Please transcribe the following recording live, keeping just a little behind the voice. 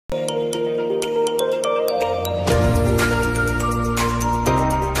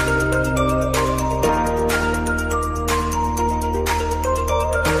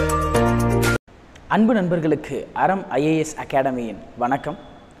அன்பு நண்பர்களுக்கு அறம் ஐஏஎஸ் அகாடமியின் வணக்கம்.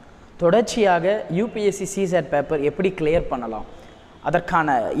 தொடர்ச்சியாக UPSC CSAT பேப்பர் எப்படி கிளியர் பண்ணலாம்,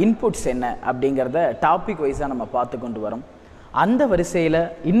 அதற்கான இன்புட்ஸ் என்ன அப்படிங்கிறத டாபிக் வைஸாக நம்ம பார்த்து கொண்டு வரோம். அந்த வரிசையில்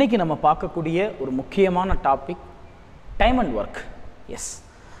இன்றைக்கி நம்ம பார்க்கக்கூடிய ஒரு முக்கியமான topic time and work. S,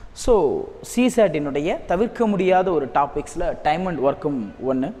 so CSATனுடைய தவிர்க்க முடியாத ஒரு டாபிக்ஸில் டைம் அண்ட் ஒர்க்கும்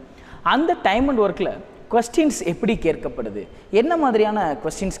ஒன்று. அந்த டைம் அண்ட் ஒர்க்கில் கொஸ்டின்ஸ் எப்படி கேட்கப்படுது, என்ன மாதிரியான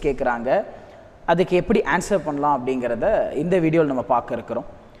கொஸ்டின்ஸ் கேட்குறாங்க, அதுக்கு எப்படி ஆன்சர் பண்ணலாம் அப்படிங்கிறத இந்த வீடியோவில் நம்ம பார்க்க இருக்கிறோம்.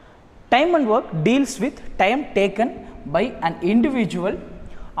 Time and work deals with time taken by an individual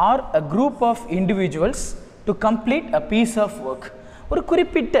R a group of individuals to complete a piece of work. ஒரு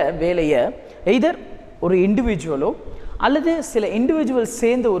குறிப்பிட்ட வேலையை எய்தர் ஒரு இண்டிவிஜுவலோ அல்லது சில இண்டிவிஜுவல்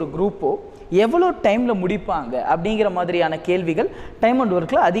சேர்ந்த ஒரு குரூப்போ எவ்வளோ டைமில் முடிப்பாங்க அப்படிங்கிற மாதிரியான கேள்விகள் டைம் அண்ட்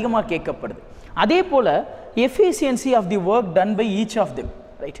ஒர்க்கில் அதிகமாக கேட்கப்படுது. அதே போல் efficiency of the work done by each of them,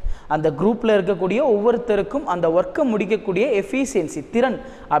 right. அந்த குரூப்பில் இருக்கக்கூடிய ஒவ்வொருத்தருக்கும் அந்த ஒர்க்கை முடிக்கக்கூடிய எஃபிஷியன்சி, திறன்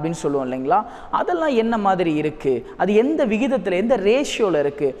அப்படின்னு சொல்லுவோம் இல்லைங்களா, அதெல்லாம் என்ன மாதிரி இருக்குது, அது எந்த விகிதத்தில் எந்த ரேஷியோவில்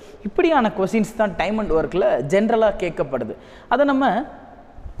இருக்குது, இப்படியான கொஸ்டின்ஸ் தான் டைம் அண்ட் ஒர்க்கில் ஜென்ரலாக கேட்கப்படுது. அதை நம்ம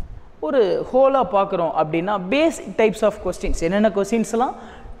ஒரு ஹோலாக பார்க்குறோம் அப்படின்னா பேசிக் டைப்ஸ் ஆஃப் கொஸ்டின்ஸ் என்னென்ன கொஸ்டின்ஸ்லாம்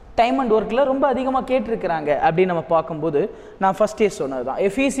டைம் அண்ட் ஒர்க்கில் ரொம்ப அதிகமாக கேட்டிருக்கிறாங்க அப்படின்னு நம்ம பார்க்கும்போது நான் ஃபஸ்ட்டே சொன்னது தான்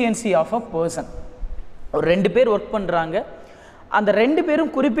எஃபிஷியன்சி ஆஃப் அ பர்சன். ஒரு 2 பேர் ஒர்க் பண்ணுறாங்க, அந்த 2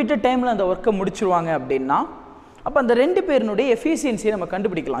 பேரும் குறிப்பிட்ட டைமில் அந்த ஒர்க்கை முடிச்சுருவாங்க அப்படின்னா அப்போ அந்த 2 பேருனுடைய எஃபிஷியன்சியை நம்ம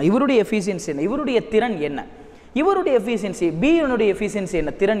கண்டுபிடிக்கலாம். இவருடைய எஃபிஷியன்சி என்ன, இவருடைய திறன் என்ன, இவருடைய எஃபிஷியன்சி பியினுடைய எஃபிஷியன்சி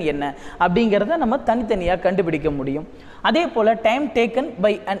என்ன, திறன் என்ன அப்படிங்கிறத நம்ம தனித்தனியாக கண்டுபிடிக்க முடியும். அதே போல் time taken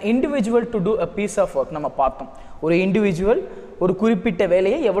by an individual to two a piece of work நம்ம பார்த்தோம். ஒரு இண்டிவிஜுவல் ஒரு குறிப்பிட்ட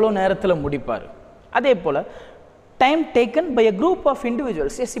வேலையை எவ்வளோ நேரத்தில் முடிப்பார். அதே போல் time taken by a group of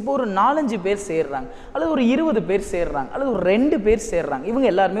individuals. S, இப்போ ஒரு 4-5 பேர் சேர்றாங்க, அல்லது ஒரு 20 பேர் சேர்றாங்க, அல்லது ஒரு 2 பேர் சேர்றாங்க, இவங்க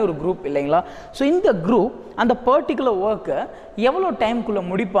எல்லாருமே ஒரு குரூப் இல்லைங்களா. ஸோ இந்த குரூப் அந்த பர்டிகுலர் ஒர்க்கை எவ்வளோ டைம்குள்ளே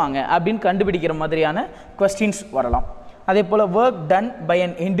முடிப்பாங்க அப்படின்னு கண்டுபிடிக்கிற மாதிரியான கொஸ்டின்ஸ் வரலாம். அதே போல் work done by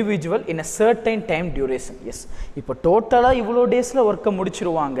an individual in a certain time duration. S, இப்போ டோட்டலாக இவ்வளோ டேஸில் ஒர்க்கை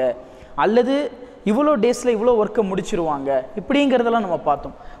முடிச்சிருவாங்க, அல்லது இவ்வளோ டேஸில் இவ்வளோ ஒர்க்கை முடிச்சிருவாங்க, இப்படிங்கிறதெல்லாம் நம்ம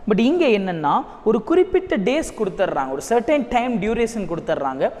பார்த்தோம். பட் இங்கே என்னென்னா ஒரு குறிப்பிட்ட டேஸ் கொடுத்துட்றாங்க, ஒரு சர்டைன் டைம் டியூரேஷன்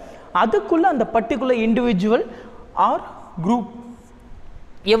கொடுத்துட்றாங்க, அதுக்குள்ளே அந்த பர்டிகுலர் இண்டிவிஜுவல் ஆர் குரூப்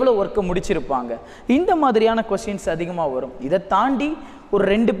எவ்வளோ ஒர்க்கை முடிச்சிருப்பாங்க. இந்த மாதிரியான கொஸ்டின்ஸ் அதிகமாக வரும். இதை தாண்டி ஒரு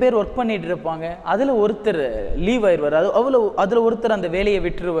 2 பேர் ஒர்க் பண்ணிகிட்டு இருப்பாங்க, அதில் ஒருத்தர் லீவ் ஆயிடுவார், அதில் ஒருத்தர் அந்த வேலையை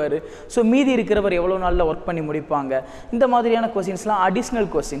விட்டுருவார். ஸோ மீதி இருக்கிறவர் எவ்வளோ நாளில் ஒர்க் பண்ணி முடிப்பாங்க. இந்த மாதிரியான கொஸ்டின்ஸ்லாம்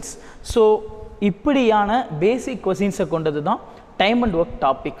அடிஷ்னல் கொஸ்டின்ஸ். ஸோ இப்படியான பேசிக் கொஸ்டின்ஸை கொண்டது தான் time and work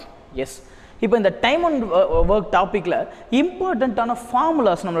topic. S, இப்போ இந்த டைம் அண்ட் ஒர்க் டாப்பிக்கில் இம்பார்ட்டண்ட்டான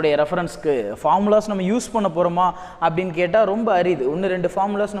ஃபார்முலாஸ், நம்மளுடைய ரெஃபரன்ஸ்க்கு ஃபார்முலாஸ் நம்ம யூஸ் பண்ண போகிறோமா அப்படின்னு கேட்டால் ரொம்ப அரிது. 1-2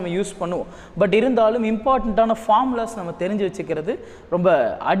 ஃபார்முலாஸ் நம்ம யூஸ் பண்ணுவோம். பட் இருந்தாலும் இம்பார்ட்டண்ட்டான ஃபார்முலாஸ் நம்ம தெரிஞ்சு வச்சுக்கிறது ரொம்ப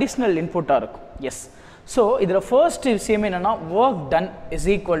அடிஷ்னல் இன்புட்டாக இருக்கும். எஸ், ஸோ இதில் ஃபர்ஸ்ட் விஷயம் என்னென்னா work done is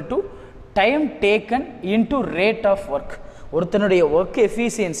equal to time taken into rate of work. ஒருத்தனுடைய ஒர்க்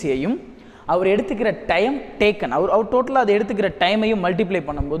எஃபிஷியன்சியையும் அவர் எடுத்துக்கிற டைம் டேக்கன், அவர் டோட்டலாக அதை எடுத்துக்கிற டைமையும் மல்டிப்ளை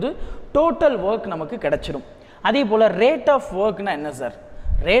பண்ணும்போது டோட்டல் ஒர்க் நமக்கு கிடச்சிடும். அதே போல் ரேட் ஆஃப் ஒர்க்னா என்ன sir,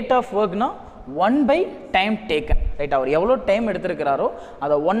 rate of ஒர்க்னா 1 time taken, right. அவர் எவ்வளோ டைம் எடுத்துருக்கிறாரோ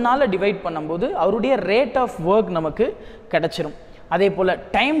அதை 1ஆல் டிவைட் பண்ணும்போது அவருடைய ரேட் ஆஃப் ஒர்க் நமக்கு கிடச்சிரும். அதே போல்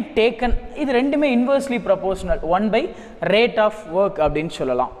டைம் டேக்கன், இது ரெண்டுமே inversely proportional, 1 rate of work அப்படின்னு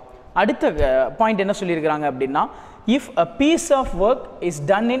சொல்லலாம். அடுத்த பாயிண்ட் என்ன சொல்லியிருக்கிறாங்க அப்படின்னா, if a piece of work is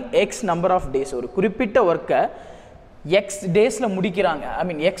done in x number of days, ஒரு குறிப்பிட்ட ஒர்க்கை x டேஸில் முடிக்கிறாங்க,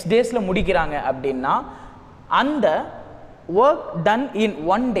 x டேஸில் முடிக்கிறாங்க அப்படின்னா அந்த ஒர்க் டன் இன்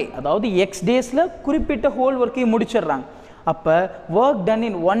 1 day, அதாவது x டேஸில் குறிப்பிட்ட ஹோல் ஒர்க்கையும் முடிச்சிடுறாங்க. அப்போ ஒர்க் டன்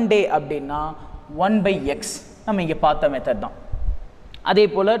இன் 1 day அப்படின்னா 1/x நம்ம இங்கே பார்த்த மெத்தட் தான். அதே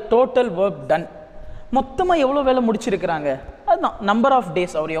போல் டோட்டல் ஒர்க் டன், மொத்தமாக எவ்வளோ வேலை முடிச்சிருக்கிறாங்க அதுதான் நம்பர் ஆஃப்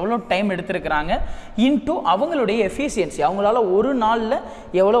டேஸ், அவர் எவ்வளோ டைம் எடுத்துருக்கிறாங்க இன்டூ அவங்களுடைய எஃபிஷியன்சி, அவங்களால ஒரு நாளில்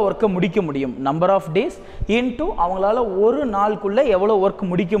எவ்வளோ ஒர்க்கை முடிக்க முடியும், நம்பர் ஆஃப் டேஸ் இன்டூ அவங்களால ஒரு நாளுக்குள்ளே எவ்வளோ ஒர்க்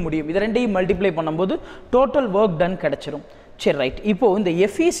முடிக்க முடியும். இது ரெண்டையும் மல்டிப்ளை பண்ணும்போது டோட்டல் ஒர்க் டன் கிடச்சிரும். சரி, ரைட். இப்போது இந்த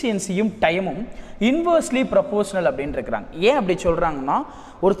எஃபிஷியன்சியும் டைமும் இன்வெர்ஸ்லி ப்ரொபோர்ஷனல் அப்படின்னு இருக்கிறாங்க. ஏன் அப்படி சொல்கிறாங்கன்னா,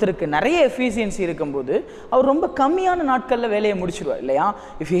 ஒருத்தருக்கு நிறைய எஃபிஷியன்சி இருக்கும்போது அவர் ரொம்ப கம்மியான நாட்களில் வேலையை முடிச்சிடுவார் இல்லையா.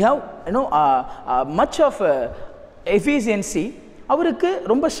 If you have much of efficiency, அவருக்கு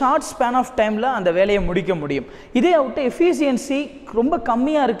ரொம்ப ஷார்ட் ஸ்பேன் ஆஃப் டைமில் அந்த வேலையை முடிக்க முடியும். இதே அவர்கிட்ட எஃபிஷியன்சி ரொம்ப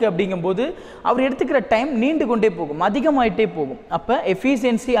கம்மியாக இருக்குது அப்படிங்கும்போது அவர் எடுத்துக்கிற டைம் நீண்டு கொண்டே போகும், அதிகமாகிட்டே போகும். அப்போ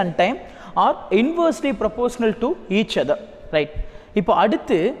efficiency and time R inversely proportional to each other, right. இப்போ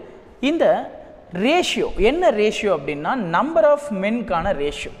அடுத்து இந்த ரேஷியோ என்ன ரேஷியோ அப்படின்னா நம்பர் ஆஃப் மென்கான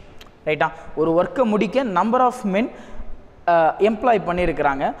ரேஷியோ. ரைட்டா? ஒரு ஒர்க்கை முடிக்க நம்பர் ஆஃப் மென் எம்ப்ளாய்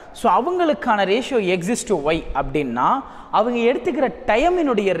பண்ணியிருக்கிறாங்க. ஸோ அவங்களுக்கான ரேஷியோ எக்ஸ் டு ஒய் அப்படின்னா அவங்க எடுத்துக்கிற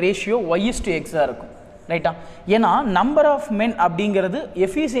டைமினுடைய ரேஷியோ ஒய் டு எக்ஸாக இருக்கும். ரைட்டா? ஏன்னா நம்பர் ஆஃப் மென் அப்படிங்கிறது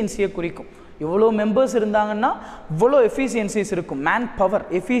எஃபிஷியன்சியை குறிக்கும். இவ்வளோ மெம்பர்ஸ் இருந்தாங்கன்னா இவ்வளோ எஃபிஷியன்சிஸ் இருக்கும். மேன் பவர்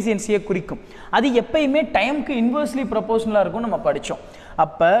எஃபிஷியன்சியை குறிக்கும். அது எப்பயுமே டைமுக்கு இன்வெர்ஸ்லி ப்ரொபோஷனலாக இருக்கும் நம்ம படித்தோம்.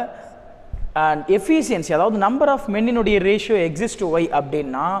 அப்போ எஃபிஷியன்சி அதாவது number of மென்னினுடைய ratio X to Y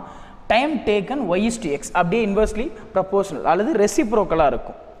அப்படின்னா time taken Y to X அப்படியே இன்வெர்ஸ்லி ப்ரொபோஷனல் அல்லது ரெசிப்ரோக்கலாக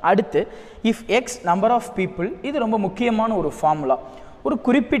இருக்கும். அடுத்து if X number of people, இது ரொம்ப முக்கியமான ஒரு ஃபார்முலா. ஒரு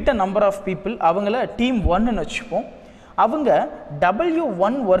குறிப்பிட்ட நம்பர் ஆஃப் பீப்புள் அவங்கள டீம் 1ன்னு வச்சுப்போம். அவங்க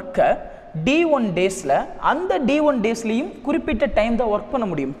W1 ஒர்க்கை D1 டேஸில் அந்த D1 டேஸ்லேயும் குறிப்பிட்ட டைம் தான் ஒர்க் பண்ண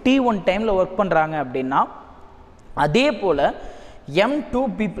முடியும். T1 டைமில் ஒர்க் பண்ணுறாங்க அப்படின்னா அதே போல் M2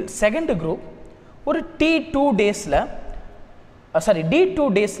 பீப்புள் செகண்ட் குரூப் ஒரு T2 டேஸில் D2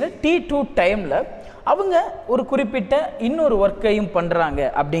 டேஸில் T2 டைமில் அவங்க ஒரு குறிப்பிட்ட இன்னொரு ஒர்க்கையும் பண்ணுறாங்க.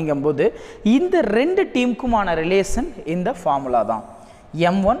 அப்படிங்கும்போது இந்த ரெண்டு டீமுக்குமான ரிலேஷன் இந்த ஃபார்முலா தான்.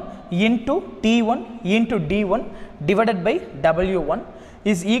 M1 into T1 into D1 divided by W1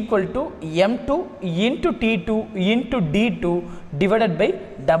 is equal to M2 into T2 into D2 divided by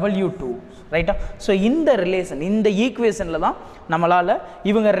W2. ரைட்டா? ஸோ இந்த ரிலேஷன் இந்த ஈக்குவேஷனில் தான் நம்மளால்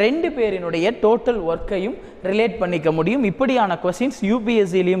இவங்க ரெண்டு பேரினுடைய டோட்டல் ஒர்க்கையும் ரிலேட் பண்ணிக்க முடியும். இப்படியான கொஸ்டின்ஸ்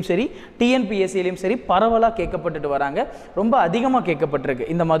யூபிஎஸ்சிலையும் சரி டிஎன்பிஎஸ்சிலையும் சரி பரவலாக கேட்கப்பட்டுட்டு வராங்க. ரொம்ப அதிகமாக கேட்கப்பட்டிருக்கு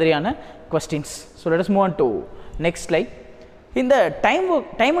இந்த மாதிரியான questions. So let us move on to next slide. இந்த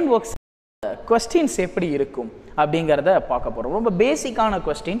டைம் அண்ட் ஒர்க்ஸ் கொஸ்டின்ஸ் எப்படி இருக்கும் அப்படிங்கிறத பார்க்க போகிறோம். ரொம்ப பேசிக்கான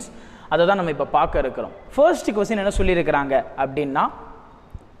கொஸ்டின்ஸ், அதை தான் நம்ம இப்போ பார்க்க இருக்கிறோம். ஃபர்ஸ்ட் கொஸ்டின் என்ன சொல்லியிருக்கிறாங்க அப்படின்னா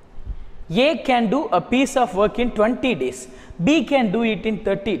A can do a piece of work in 20 days, B can do it in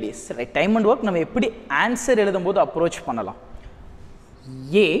 30 days. Right? Time and work நம்ம எப்படி ஆன்சர் எழுதும்போது அப்ரோச் பண்ணலாம்.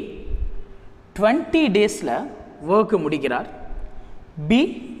 A 20 டேஸில் ஒர்க்கு முடிக்கிறார், B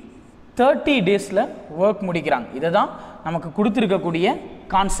 30 டேஸில் ஒர்க் முடிக்கிறாங்க. இதை தான் நமக்கு கொடுத்துருக்கக்கூடிய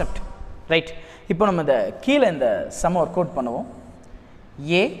கான்செப்ட். ரைட்? இப்போ நம்ம இந்த கீழே இந்த சம் ஒர்க் அவுட் பண்ணுவோம்.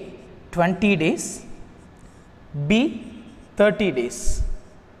 A 20 days, B 30 days.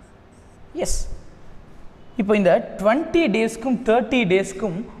 S, இப்போ இந்த 20 டேஸ்க்கும் 30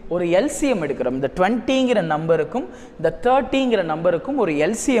 டேஸ்க்கும் ஒரு எல்சிஎம் எடுக்கிறோம். இந்த 20ங்கிற நம்பருக்கும் இந்த 30ங்கிற நம்பருக்கும் ஒரு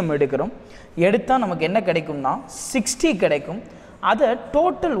எல்சிஎம் எடுக்கிறோம். எடுத்தால் நமக்கு என்ன கிடைக்கும்னா 60 கிடைக்கும். அதை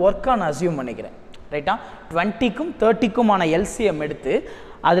டோட்டல் ஒர்க்காக நான் அசியூம் பண்ணிக்கிறேன். ரைட்டா? 20க்கும் 30க்குமான எல்சிஎம் எடுத்து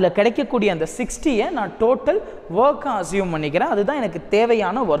அதில் கிடைக்கக்கூடிய அந்த 60யை நான் டோட்டல் ஒர்க்காக அசியூம் பண்ணிக்கிறேன். அதுதான் எனக்கு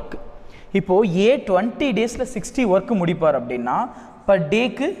தேவையான ஒர்க்கு. இப்போது A 20 டேஸில் 60 ஒர்க்கு முடிப்பார் அப்படின்னா பர்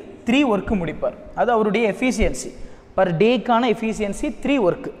டேக்கு 3 ஒர்க்கு முடிப்பார். அது அவருடைய efficiency. Per டேக்கான efficiency 3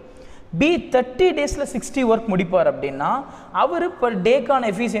 work. B 30 டேஸில் 60 ஒர்க் முடிப்பார் அப்படின்னா அவர் per டேக்கான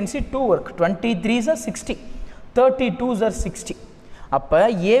efficiency 2 work. 23s are 60, 32s are 60. அப்போ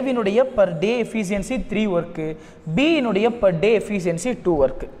ஏவினுடைய per day efficiency 3 work, பியினுடைய per day efficiency 2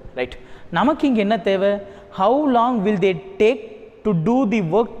 work. Right? நமக்கு இங்கே என்ன தேவை? How long will they take to two the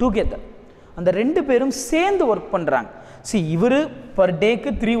work together? அந்த ரெண்டு பேரும் சேர்ந்து ஒர்க் பண்ணுறாங்க. இவர் பர் டேக்கு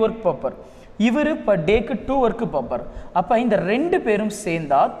 3 ஒர்க் பார்ப்பார், இவர் பர் டேக்கு 2 ஒர்க்கு பார்ப்பார். அப்போ இந்த ரெண்டு பேரும்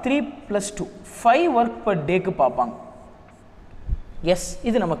சேர்ந்தா 3 + 2 5 ஒர்க் பர் டேக்கு பார்ப்பாங்க. எஸ்,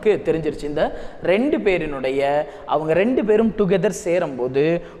 இது நமக்கு தெரிஞ்சிருச்சு. இந்த ரெண்டு பேரினுடைய அவங்க ரெண்டு பேரும் டுகெதர் சேரும்போது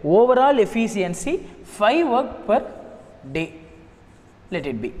overall efficiency 5 work per day. Let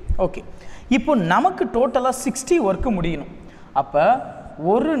it be. Okay, இப்போ நமக்கு டோட்டலாக 60 ஒர்க்கு முடியணும். அப்போ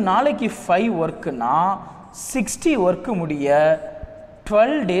ஒரு நாளைக்கு 5 ஒர்க்குன்னா 60 ஒர்க்கு முடிய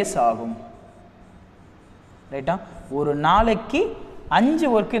 12 டேஸ் ஆகும். ரைட்டா? ஒரு நாளைக்கு 5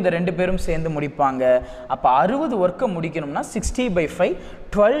 ஒர்க்கு இந்த ரெண்டு பேரும் சேர்ந்து முடிப்பாங்க. அப்போ 60 ஒர்க்கை முடிக்கணும்னா 60/5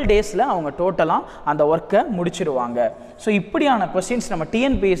 12 டேஸில் அவங்க டோட்டலாக அந்த ஒர்க்கை முடிச்சிடுவாங்க. ஸோ இப்படியான கொஸ்டின்ஸ் நம்ம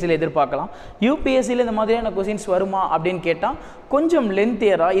டிஎன்பிஎஸ்சியில் எதிர்பார்க்கலாம். யூபிஎஸ்சியில் இந்த மாதிரியான கொஸ்டின்ஸ் வருமா அப்படின்னு கேட்டால் கொஞ்சம்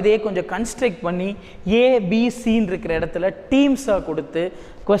லென்த்தியராக இதே கொஞ்சம் கன்ஸ்ட்ரக்ட் பண்ணி ஏபிசின்னு இருக்கிற இடத்துல டீம்ஸாக கொடுத்து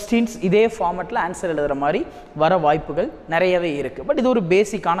கொஸ்டின்ஸ் இதே ஃபார்மெட்டில் ஆன்சர் எழுதுகிற மாதிரி வர வாய்ப்புகள் நிறையவே இருக்குது. பட் இது ஒரு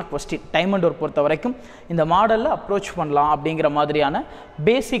பேசிக்கான கொஸ்டின். டைம் அண்ட் ஒர்க் பொறுத்த வரைக்கும் இந்த மாடலில் அப்ரோச் பண்ணலாம் அப்படிங்கிற மாதிரியான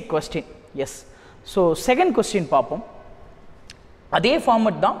basic question. S, so second question பார்ப்போம். அதே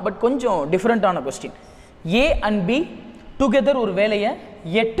ஃபார்மெட் தான், பட் கொஞ்சம் டிஃப்ரெண்ட்டான question. A and B together ஒரு வேலையை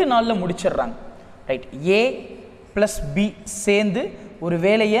 8 நாளில் முடிச்சிடுறாங்க. ரைட்? ஏ ப்ளஸ் பி சேர்ந்து ஒரு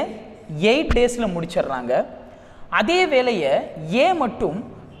வேலையை 8 டேஸில் முடிச்சிடுறாங்க. அதே வேலையை ஏ மட்டும்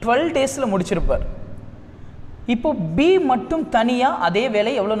 12 டேஸில் முடிச்சிருப்பார். இப்போ பி மட்டும் தனியாக அதே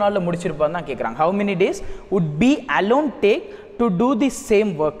வேலையை எவ்வளோ நாளில் முடிச்சிருப்பார் தான் கேட்குறாங்க. How many days would be alone take to two the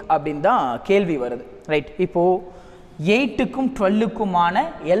same work அப்படின்னு தான் கேள்வி வருது. ரைட்? இப்போது 8க்கும் 12க்குமான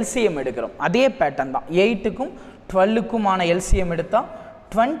LCM எடுக்கிறோம். அதே பேட்டர்ன் தான். 8க்கும் 12க்குமான LCM எடுத்தால்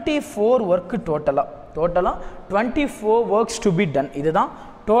 24 ஒர்க்கு டோட்டலாக 24 ஒர்க்ஸ் டு பி டன். இதுதான்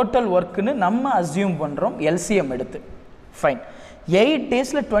டோட்டல் ஒர்க்குன்னு நம்ம அஸ்யூம் பண்ணுறோம் LCM எடுத்து. ஃபைன். 8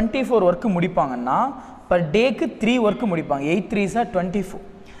 டேஸில் 24 ஒர்க்கு முடிப்பாங்கன்னா பர் டேக்கு 3 ஒர்க்கு முடிப்பாங்க. 8 3s are 24.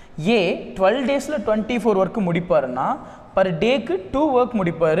 12 டேஸில் 24 ஒர்க்கு முடிப்பாருன்னா பர் டேக்கு 2 ஒர்க்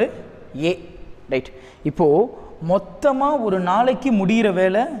முடிப்பார் ஏ. ரைட். இப்போது மொத்தமாக ஒரு நாளைக்கு முடிகிற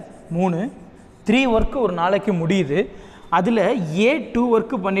வேலை 3, 3 ஒர்க்கு ஒரு நாளைக்கு முடியுது. அதில் ஏ 2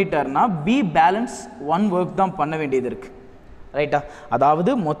 ஒர்க்கு பண்ணிட்டாருன்னா பி பேலன்ஸ் 1 ஒர்க் தான் பண்ண வேண்டியது இருக்குது. ரைட்டா?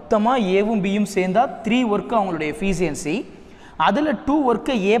 அதாவது மொத்தமாக ஏவும் பியும் சேர்ந்தா 3 ஒர்க்கு அவங்களுடைய எஃபிஷியன்சி. அதில் 2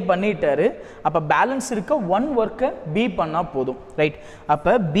 ஒர்க்கை ஏ பண்ணிட்டாரு. அப்போ பேலன்ஸ் இருக்க 1 ஒர்க்கை பி பண்ணால் போதும். ரைட்.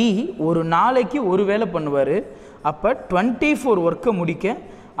 அப்போ பி ஒரு நாளைக்கு ஒரு வேலை பண்ணுவார். அப்போ 24 ஒர்க்கை முடிக்க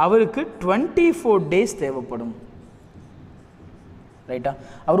அவருக்கு 24 டேஸ் தேவைப்படும். ரைட்டா?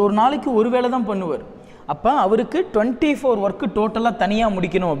 அவர் ஒரு நாளைக்கு ஒரு வேலை தான் பண்ணுவார். அப்போ அவருக்கு 24 ஒர்க்கு டோட்டலாக தனியாக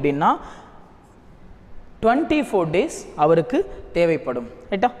முடிக்கணும் அப்படின்னா 24 டேஸ் அவருக்கு தேவைப்படும்.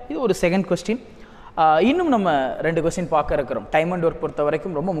 ரைட்டா? இது ஒரு செகண்ட் கொஸ்டின். இன்னும் நம்ம 2 கொஸ்டின் பார்க்க இருக்கிறோம். டைம் அண்ட் ஒர்க் பொறுத்த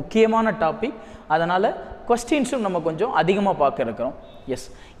வரைக்கும் ரொம்ப முக்கியமான டாபிக். அதனால் கொஸ்டின்ஸும் நம்ம கொஞ்சம் அதிகமாக பார்க்க இருக்கிறோம். S,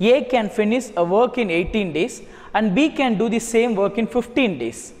 A can finish a work in 18 days and B can do the same work in 15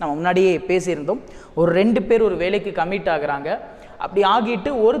 days. நம்ம முன்னாடியே பேசியிருந்தோம். ஒரு 2 பேர் ஒரு வேலைக்கு கமிட் ஆகுறாங்க. அப்படி ஆகிட்டு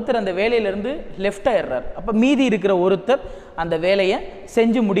ஒருத்தர் அந்த வேலையிலேருந்து லெஃப்ட் ஆயிடுறார். அப்போ மீதி இருக்கிற ஒருத்தர் அந்த வேலையை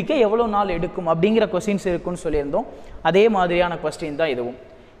செஞ்சு முடிக்க எவ்வளோ நாள் எடுக்கும் அப்படிங்கிற கொஸ்டின்ஸ் இருக்குன்னு சொல்லியிருந்தோம். அதே மாதிரியான கொஸ்டின் தான் இதுவும்.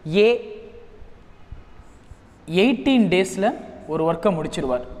 ஏ 18 டேஸில் ஒரு ஒர்க்கை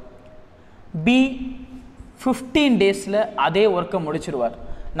முடிச்சிருவார். பி 15 டேஸில் அதே ஒர்க்கை முடிச்சிருவார்.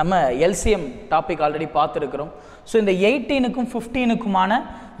 நம்ம LCM டாபிக் ஆல்ரெடி பார்த்துருக்குறோம். ஸோ இந்த 18க்கும் 15க்குமான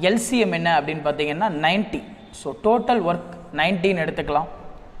LCM என்ன அப்படின்னு பார்த்தீங்கன்னா 90. ஸோ டோட்டல் ஒர்க் 19 எடுத்துக்கலாம்.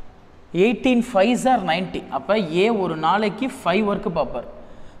 18 5s are 90. அப்போ ஏ ஒரு நாளைக்கு 5 ஒர்க்கு பார்ப்பார்.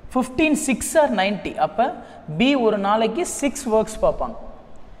 15 6s are 90. அப்போ பி ஒரு நாளைக்கு 6 ஒர்க்ஸ் பார்ப்பாங்க.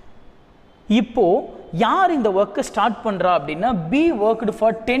 இப்போது யார் இந்த ஒர்க்கை ஸ்டார்ட் பண்ணுறா அப்படின்னா B worked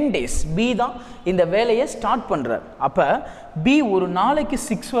for 10 days. B தான் இந்த வேலையை ஸ்டார்ட் பண்ணுறார். அப்போ பி ஒரு நாளைக்கு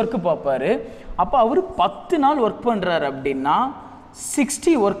 6 ஒர்க்கு பார்ப்பார். அப்போ அவர் 10 நாள் ஒர்க் பண்ணுறாரு அப்படின்னா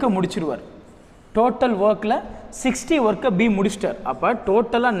 60 ஒர்க்கை முடிச்சிடுவார். டோட்டல் ஒர்க்கில் 60 ஒர்க்கை பி முடிச்சிட்டார். அப்போ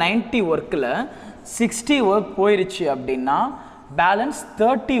டோட்டலாக 90 ஒர்க்கில் 60 ஒர்க் போயிடுச்சு அப்படின்னா பேலன்ஸ்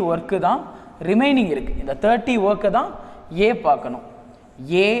 30 ஒர்க்கு தான் ரிமைனிங் இருக்குது. இந்த 30 ஒர்க்கை தான் ஏ பார்க்கணும்.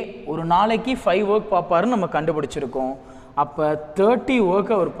 ஏ ஒரு நாளைக்கு 5 ஒர்க் பார்ப்பாருன்னு நம்ம கண்டுபிடிச்சிருக்கோம். அப்போ 30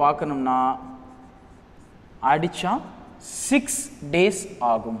 ஒர்க்கை அவர் பார்க்கணும்னா அடித்தா 6 டேஸ்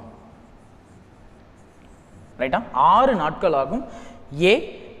ஆகும். ரைட்டா? 6 நாட்கள் ஆகும் ஏ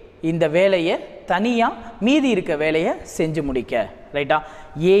இந்த வேலையை தனியாக மீதி இருக்க வேலையை செஞ்சு முடிக்க. ரைட்டா?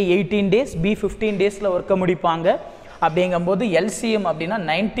 ஏ 18 டேஸ், பி 15 டேஸில் ஒர்க்கை முடிப்பாங்க. அப்படிங்கும்போது LCM அப்படின்னா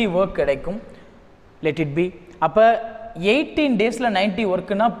 90 ஒர்க் கிடைக்கும். Let it be. அப்போ 18 டேஸில் 90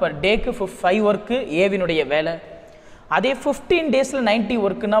 ஒர்க்குனா பர் டேக்கு 5 ஒர்க்கு ஏவினுடைய வேலை. அதே 15 டேஸில் 90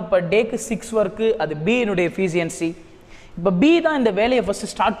 ஒர்க்குனா பர் டேக்கு 6 ஒர்க்கு அது பியினுடைய எஃபிஷியன்சி. இப்போ பி தான் இந்த வேலையை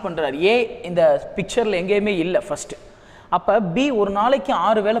ஃபஸ்ட்டு ஸ்டார்ட் பண்ணுறாரு. ஏ இந்த பிக்சரில் எங்கேயுமே இல்லை ஃபஸ்ட்டு. அப்போ பி ஒரு நாளைக்கு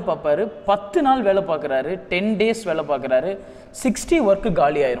 6 வேலை பார்ப்பாரு. 10 நாள் வேலை பார்க்குறாரு. 10 டேஸ் வேலை பார்க்குறாரு. 60 ஒர்க்கு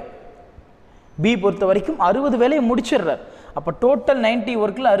காலி ஆயிரும். பி பொறுத்த வரைக்கும் 60 வேலையை முடிச்சிடுறார். அப்போ டோட்டல் 90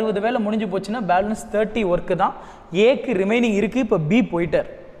 ஒர்க்கில் 60 வேலை முடிஞ்சு போச்சுன்னா பேலன்ஸ் 30 ஒர்க்கு தான் ஏக்கு ரிமைனிங் இருக்குது. இப்போ பி போயிட்டார்.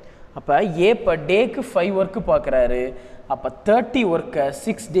 அப்போ ஏ பர் டேக்கு 5 ஒர்க்கு பார்க்குறாரு. அப்போ 30 ஒர்க்கை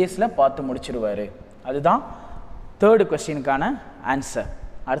 6 டேஸில் பார்த்து முடிச்சிடுவார். அதுதான் தேர்டு கொஸ்டினுக்கான ஆன்சர்.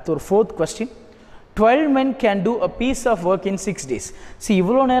 அடுத்து ஒரு 4th question. 12 men can do a piece of work in 6 days. See,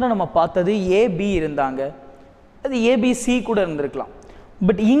 இவ்வளோ நேரம் நம்ம பார்த்தது ஏபி இருந்தாங்க. அது ஏபிசி கூட இருந்திருக்கலாம்.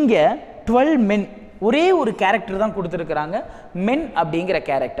 பட் இங்கே 12 men ஒரே ஒரு கேரக்டர் தான் கொடுத்துருக்குறாங்க. மென் அப்படிங்கிற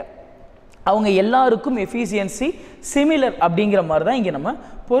கேரக்டர். அவங்க எல்லாருக்கும் எஃபிஷியன்சி சிமிலர் அப்படிங்கிற மாதிரி தான் இங்கே நம்ம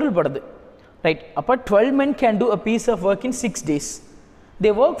பொருள்படுது. ரைட்? அப்போ 12 men can do a piece of work in 6 days.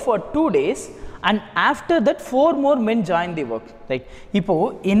 They work for 2 days and after that 4 more men join the work. Right?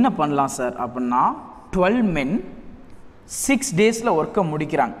 இப்போது என்ன பண்ணலாம் சார் அப்படின்னா 12 men 6 டேஸில் ஒர்க்கை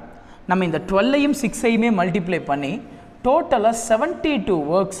முடிக்கிறாங்க. நம்ம இந்த 12ஐயும் 6ஐயுமே மல்டிப்ளை பண்ணி டோட்டலாக 72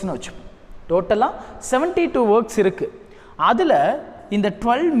 ஒர்க்ஸ்னு வச்சோம். டோட்டலாக 72 ஒர்க்ஸ் இருக்குது. அதில் இந்த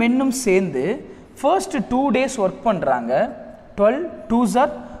 12 மென்னும் சேர்ந்து ஃபர்ஸ்ட் 2 டேஸ் ஒர்க் பண்ணுறாங்க. 12 2s are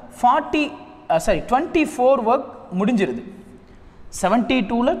 24 ஒர்க் முடிஞ்சிருது.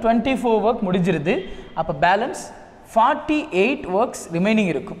 72ல் 24 ஒர்க் முடிஞ்சிருது. அப்போ பேலன்ஸ் 48 ஒர்க்ஸ் ரிமைனிங்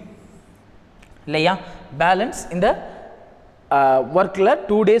இருக்கும் இல்லையா? பேலன்ஸ் இந்த ஒர்க்கில்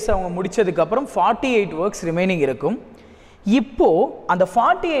 2 டேஸ் அவங்க முடித்ததுக்கப்புறம் 48 ஒர்க்ஸ் ரிமைனிங் இருக்கும். இப்போது அந்த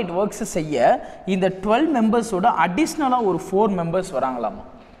 48 ஒர்க்ஸ் செய்ய இந்த 12 மெம்பர்ஸோட அடிஷ்னலாக ஒரு 4 மெம்பர்ஸ் வராங்களாமா.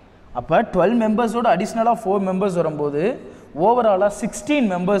 அப்போ 12 மெம்பர்ஸோட அடிஷ்னலாக 4 மெம்பர்ஸ் வரும்போது ஓவராலாக 16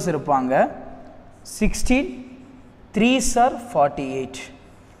 மெம்பர்ஸ் இருப்பாங்க. 16 3s are 48.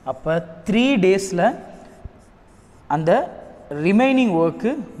 அப்போ 3 டேஸில் அந்த ரிமைனிங்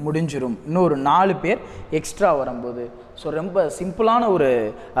ஒர்க்கு முடிஞ்சிடும். இன்னொரு 4 பேர் எக்ஸ்ட்ரா வரும்போது. ஸோ ரொம்ப சிம்பிளான ஒரு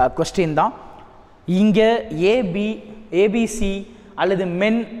கொஸ்டின் தான். இங்கே ஏபிசி அல்லது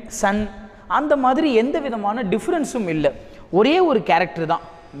மென் சன் அந்த மாதிரி எந்த விதமான டிஃப்ரென்ஸும் இல்லை. ஒரே ஒரு கேரக்டர் தான்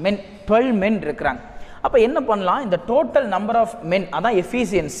மென். 12 மென் இருக்கிறாங்க. அப்போ என்ன பண்ணலாம், இந்த டோட்டல் நம்பர் ஆஃப் மென் அதான்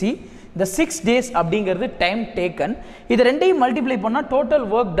எஃபிஷியன்சி, இந்த 6 டேஸ் அப்படிங்கிறது டைம் டேக்கன், இது ரெண்டையும் மல்டிப்ளை பண்ணால் டோட்டல்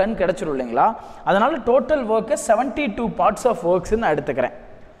ஒர்க் டன் கிடச்சிரும் இல்லைங்களா. அதனால் டோட்டல் ஒர்க்கை 72 பார்ட்ஸ் ஆஃப் ஒர்க்ஸ்ன்னு நான் எடுத்துக்கிறேன்.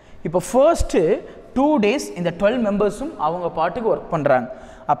 இப்போ ஃபர்ஸ்ட்டு 2 டேஸ் இந்த 12 மெம்பர்ஸும் அவங்க பாட்டுக்கு ஒர்க் பண்ணுறாங்க.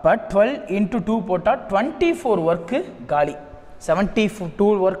 அப்போ 12 × 2 போட்டால் 24 ஒர்க்கு காலி.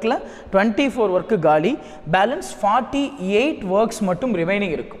 72 ஒர்க்கில் 24 ஒர்க்கு காலி. பேலன்ஸ் 48 ஒர்க்ஸ் மட்டும்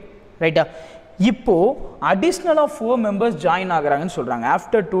ரிமைனிங் இருக்கும். ரைட்டா? இப்போது அடிஷ்னலாக 4 மெம்பர்ஸ் ஜாயின் ஆகுறாங்கன்னு சொல்கிறாங்க.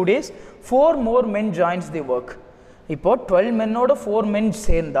 After 2 days 4 more men joins the work. இப்போது 12 மென்னோட 4 men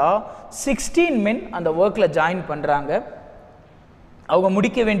சேர்ந்தால் 16 men அந்த ஒர்க்கில் ஜாயின் பண்ணுறாங்க. அவங்க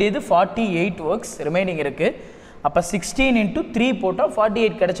முடிக்க வேண்டியது 48 ஒர்க்ஸ் ரிமைனிங் இருக்குது. அப்போ 16 × 3 போட்டால்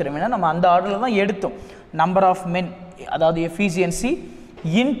 48 கிடச்சிடும். ஏன்னா நம்ம அந்த ஆர்டரில் தான் எடுத்தோம். நம்பர் ஆஃப் மென் அதாவது எஃபிஷியன்சி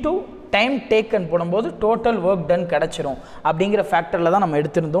இன்டூ டைம் டேக்கன் போடும்போது டோட்டல் ஒர்க் டன் கிடச்சிரும் அப்படிங்கிற ஃபேக்டரில் தான் நம்ம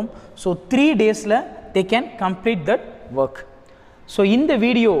எடுத்திருந்தோம். ஸோ 3 டேஸில் they can complete that work. So இந்த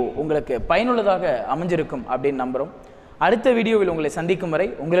வீடியோ உங்களுக்கு பயனுள்ளதாக அமைஞ்சிருக்கும் அப்படின்னு நம்புகிறோம். அடுத்த வீடியோவில் உங்களை சந்திக்கும் வரை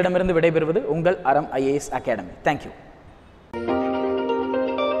உங்களிடமிருந்து விடைபெறுவது உங்கள் அறம் ஐஏஎஸ் அகாடமி. தேங்க்யூ.